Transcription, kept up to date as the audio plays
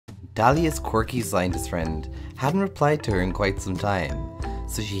Dahlia's quirky scientist friend hadn't replied to her in quite some time,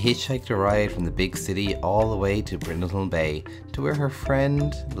 so she hitchhiked a ride from the big city all the way to Brindleton Bay to where her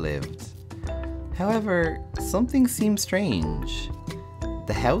friend lived. However, something seemed strange.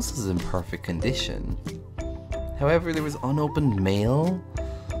 The house was in perfect condition. However, there was unopened mail.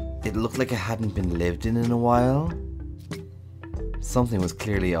 It looked like it hadn't been lived in a while. Something was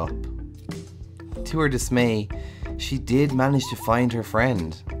clearly up. To her dismay, she did manage to find her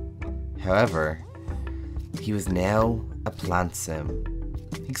friend. However, he was now a plant sim.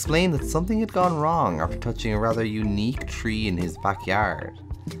 He explained that something had gone wrong after touching a rather unique tree in his backyard.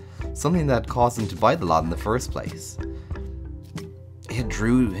 Something that caused him to buy the lot in the first place. It had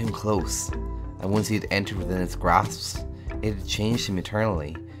drew him close, and once he had entered within its grasp, it had changed him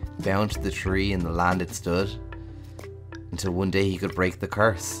eternally, bound to the tree and the land it stood, until one day he could break the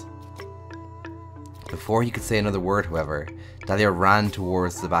curse. Before he could say another word, however, Dahlia ran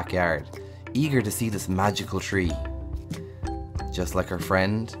towards the backyard, eager to see this magical tree. Just like her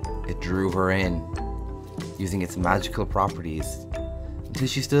friend, it drew her in, using its magical properties, until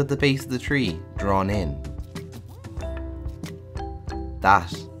she stood at the base of the tree, drawn in.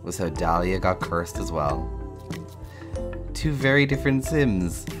 That was how Dahlia got cursed as well. Two very different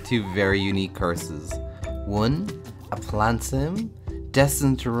sims, two very unique curses. One, a plant sim,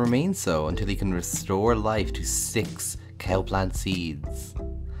 destined to remain so until he can restore life to 6 cowplant seeds.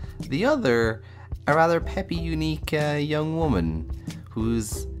 The other, a rather peppy, unique young woman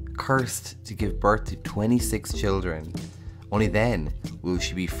who's cursed to give birth to 26 children. Only then will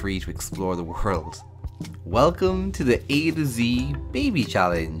she be free to explore the world. Welcome to the A to Z Baby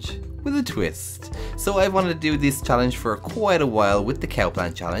Challenge with a twist. So I wanted to do this challenge for quite a while with the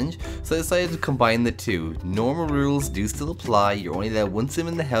Cowplant Challenge, so I decided to combine the two. Normal rules do still apply. You're only allowed one sim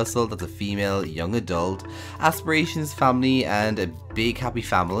in the household that's a female young adult. Aspirations, family, and a big happy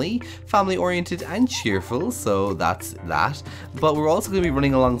family. Family oriented and cheerful, so that's that. But we're also going to be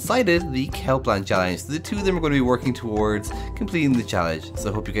running alongside it the Cowplant Challenge. So the two of them are going to be working towards completing the challenge.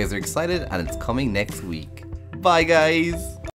 So I hope you guys are excited, and it's coming next week. Bye guys!